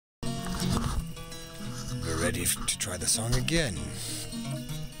ready to try the song again.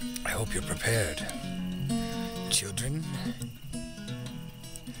 I hope you're prepared. Children,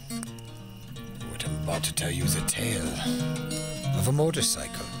 what I'm about to tell you is a tale of a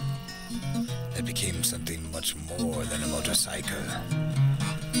motorcycle that became something much more than a motorcycle.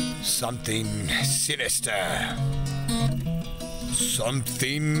 Something sinister.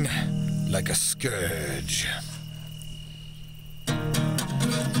 Something like a scourge.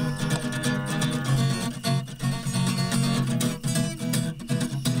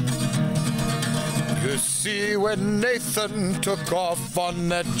 You see, when Nathan took off on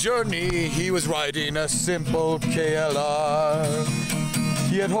that journey, he was riding a simple KLR.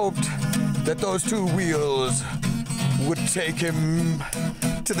 He had hoped that those two wheels would take him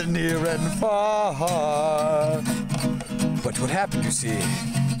to the near and far. But what happened, you see,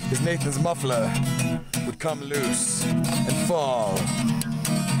 is Nathan's muffler would come loose and fall.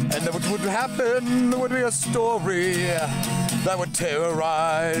 And what would happen would be a story that would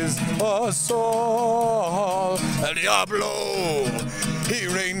terrorize us all. El Diablo, he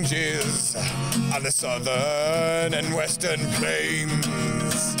ranges on the southern and western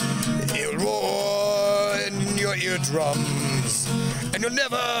plains. He'll roar in your eardrums, and you'll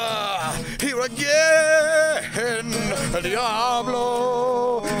never hear again. El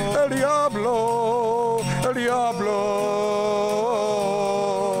Diablo, El Diablo, El Diablo,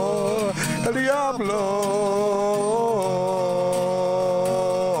 El Diablo.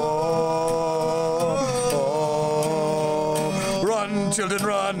 Run, children,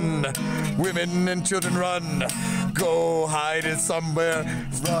 run. Women and children, run. Go hide it somewhere.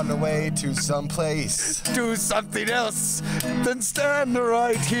 Run away to some place. Do something else. Then stand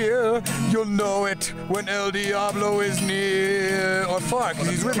right here. You'll know it when El Diablo is near. Or far, because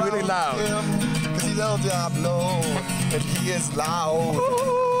he's really, really loud. Because he's El Diablo. And he is loud.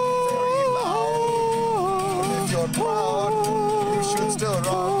 Very loud. And if you're proud, you should still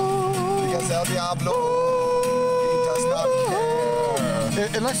run. Because El Diablo, he does not care.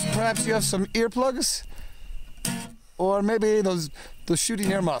 Unless perhaps you have some earplugs. Or maybe those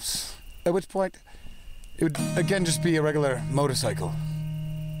shooting earmuffs. At which point, it would again just be a regular motorcycle.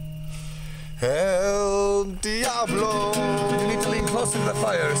 El Diablo. You need to lean closer to the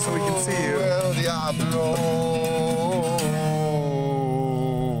fire so we can see you. El Diablo.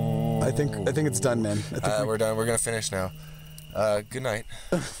 I think it's done, man. We're done. We're gonna finish now. Good night.